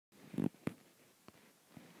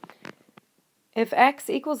If x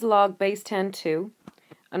equals log base 10 2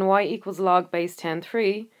 and y equals log base 10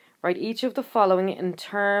 3, write each of the following in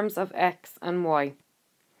terms of x and y.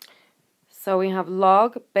 So we have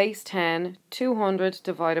log base 10 200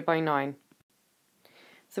 divided by 9.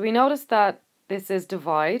 So we notice that this is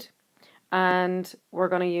divide, and we're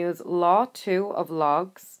going to use law 2 of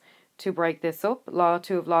logs to break this up. Law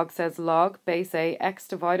 2 of logs says log base a x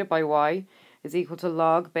divided by y is equal to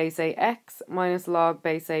log base a x minus log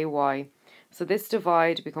base a y. So this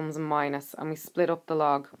divide becomes minus, and we split up the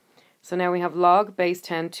log. So now we have log base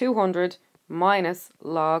 10 200 minus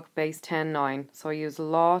log base 10 9. So I use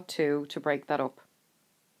law 2 to break that up.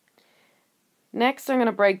 Next I'm going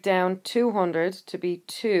to break down 200 to be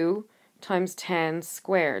 2 times 10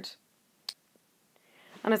 squared.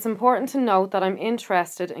 And it's important to note that I'm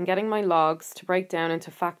interested in getting my logs to break down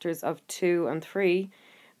into factors of 2 and 3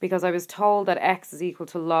 because I was told that x is equal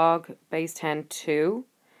to log base 10 2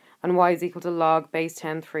 and y is equal to log base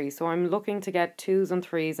 10 3. So I'm looking to get 2's and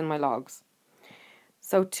 3's in my logs.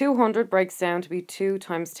 So 200 breaks down to be 2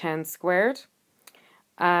 times 10 squared,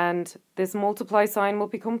 and this multiply sign will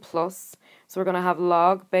become plus. So we're going to have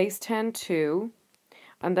log base 10 2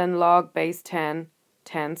 and then log base 10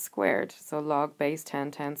 10 squared. So log base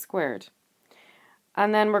 10 10 squared.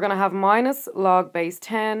 And then we're going to have minus log base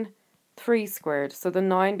 10 3 squared. So the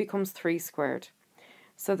 9 becomes 3 squared.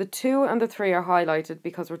 So the 2 and the 3 are highlighted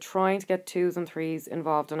because we're trying to get 2's and 3's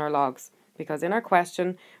involved in our logs, because in our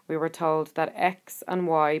question we were told that x and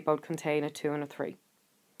y both contain a 2 and a 3.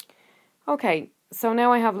 Okay, so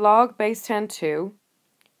now I have log base 10 2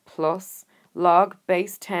 plus log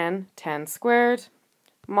base 10 10 squared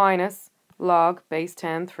minus log base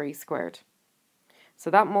 10 3 squared.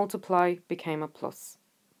 So that multiply became a plus.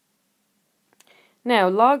 Now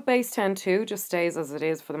log base 10 2 just stays as it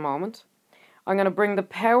is for the moment. I'm going to bring the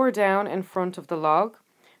power down in front of the log.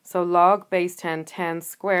 So log base 10 10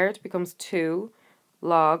 squared becomes 2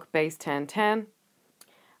 log base 10 10.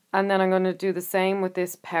 And then I'm going to do the same with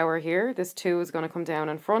this power here. This 2 is going to come down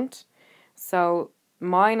in front. So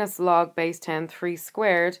minus log base 10 3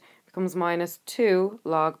 squared becomes minus 2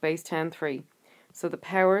 log base 10 3. So the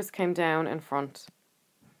powers came down in front.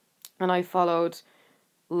 And I followed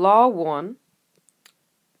law 1,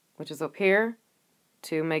 which is up here,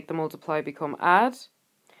 to make the multiply become add.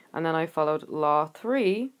 And then I followed law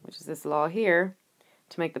 3, which is this law here,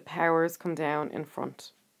 to make the powers come down in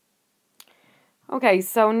front. Okay,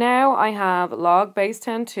 so now I have log base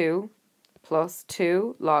 10 2 plus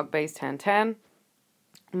 2 log base 10 10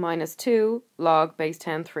 minus 2 log base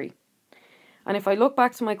 10 3. And if I look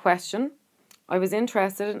back to my question, I was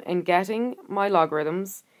interested in getting my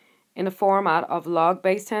logarithms in the format of log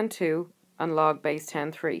base 10 2 and log base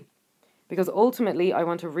 10 3. Because ultimately I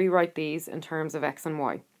want to rewrite these in terms of x and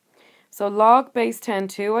y. So log base 10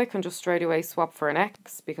 2 I can just straight away swap for an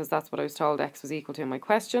x, because that's what I was told x was equal to in my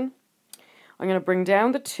question. I'm going to bring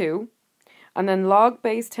down the 2, and then log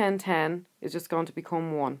base 10 10 is just going to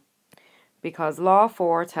become 1, because law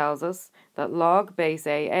 4 tells us that log base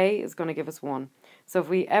AA is going to give us 1. So if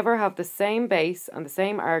we ever have the same base and the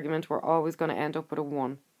same argument, we're always going to end up with a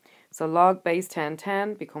 1. So log base 10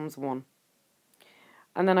 10 becomes 1.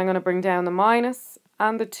 And then I'm going to bring down the minus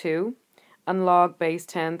and the 2, and log base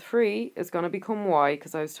 10 3 is going to become y,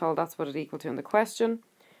 because I was told that's what it equal to in the question.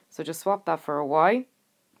 So just swap that for a y.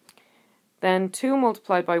 Then 2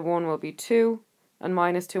 multiplied by 1 will be 2, and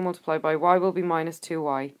minus 2 multiplied by y will be minus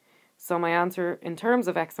 2y. So my answer in terms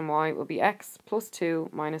of x and y will be x plus 2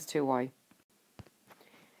 minus 2y.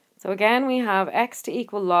 So again we have x to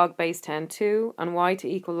equal log base 10 2 and y to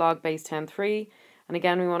equal log base 10 3. And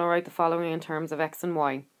again, we want to write the following in terms of x and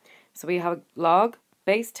y. So we have log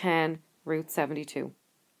base 10 root 72.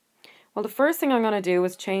 Well, the first thing I'm going to do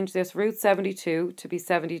is change this root 72 to be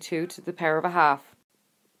 72 to the power of a half.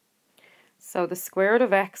 So the square root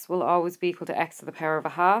of x will always be equal to x to the power of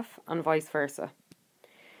a half, and vice versa.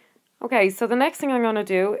 Okay, so the next thing I'm going to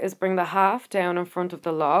do is bring the half down in front of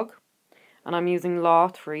the log. And I'm using law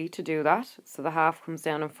 3 to do that. So the half comes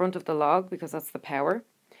down in front of the log because that's the power.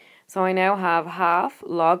 So I now have half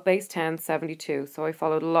log base 10 72. So I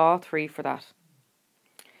followed law 3 for that.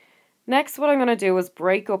 Next, what I'm going to do is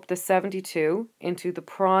break up the 72 into the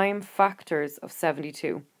prime factors of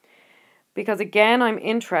 72. Because again, I'm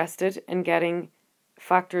interested in getting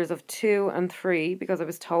factors of 2 and 3, because I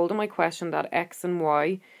was told in my question that x and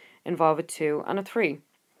y involve a 2 and a 3.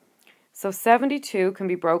 So 72 can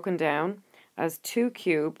be broken down as 2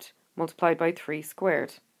 cubed multiplied by 3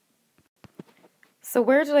 squared. So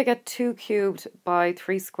where did I get 2 cubed by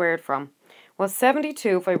 3 squared from? Well,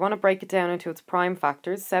 72, if I want to break it down into its prime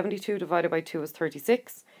factors, 72 divided by 2 is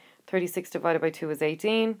 36, 36 divided by 2 is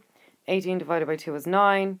 18, 18 divided by 2 is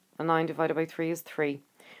 9, and 9 divided by 3 is 3.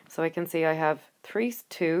 So I can see I have 3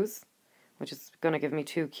 2's, which is going to give me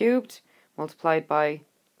 2 cubed, multiplied by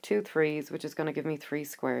 2 3's, which is going to give me 3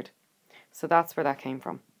 squared. So that's where that came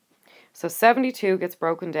from. So 72 gets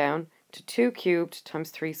broken down to 2 cubed times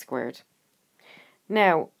 3 squared.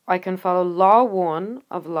 Now, I can follow law 1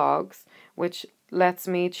 of logs, which lets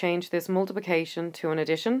me change this multiplication to an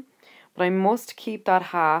addition, but I must keep that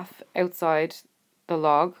half outside the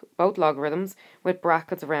log, both logarithms, with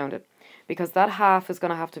brackets around it, because that half is going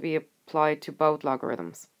to have to be applied to both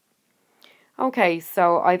logarithms. Okay,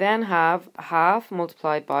 so I then have half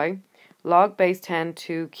multiplied by log base 10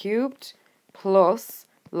 2 cubed plus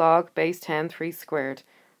log base 10 3 squared.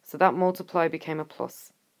 So that multiply became a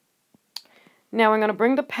plus. Now I'm going to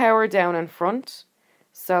bring the power down in front.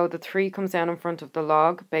 So the 3 comes down in front of the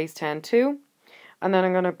log base 10 2. And then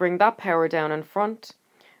I'm going to bring that power down in front.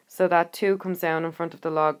 So that 2 comes down in front of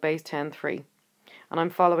the log base 10 3. And I'm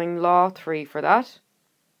following law 3 for that,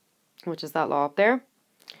 which is that law up there.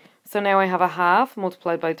 So now I have a half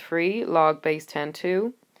multiplied by 3 log base 10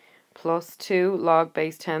 2 plus 2 log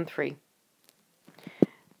base 10 3.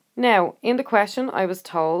 Now, in the question, I was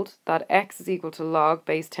told that x is equal to log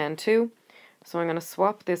base 10 2. So I'm going to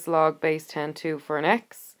swap this log base 10 2 for an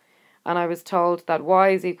x. And I was told that y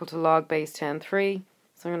is equal to log base 10 3.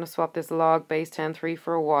 So I'm going to swap this log base 10 3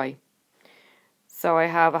 for a y. So I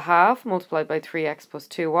have a half multiplied by 3x plus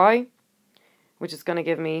 2y, which is going to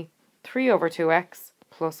give me 3 over 2x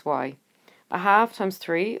plus y. A half times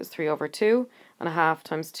 3 is 3 over 2, and a half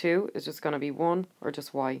times 2 is just going to be 1, or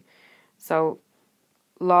just y. So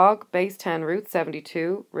log base 10 root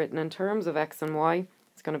 72, written in terms of x and y,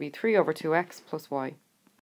 is going to be 3 over 2x plus y.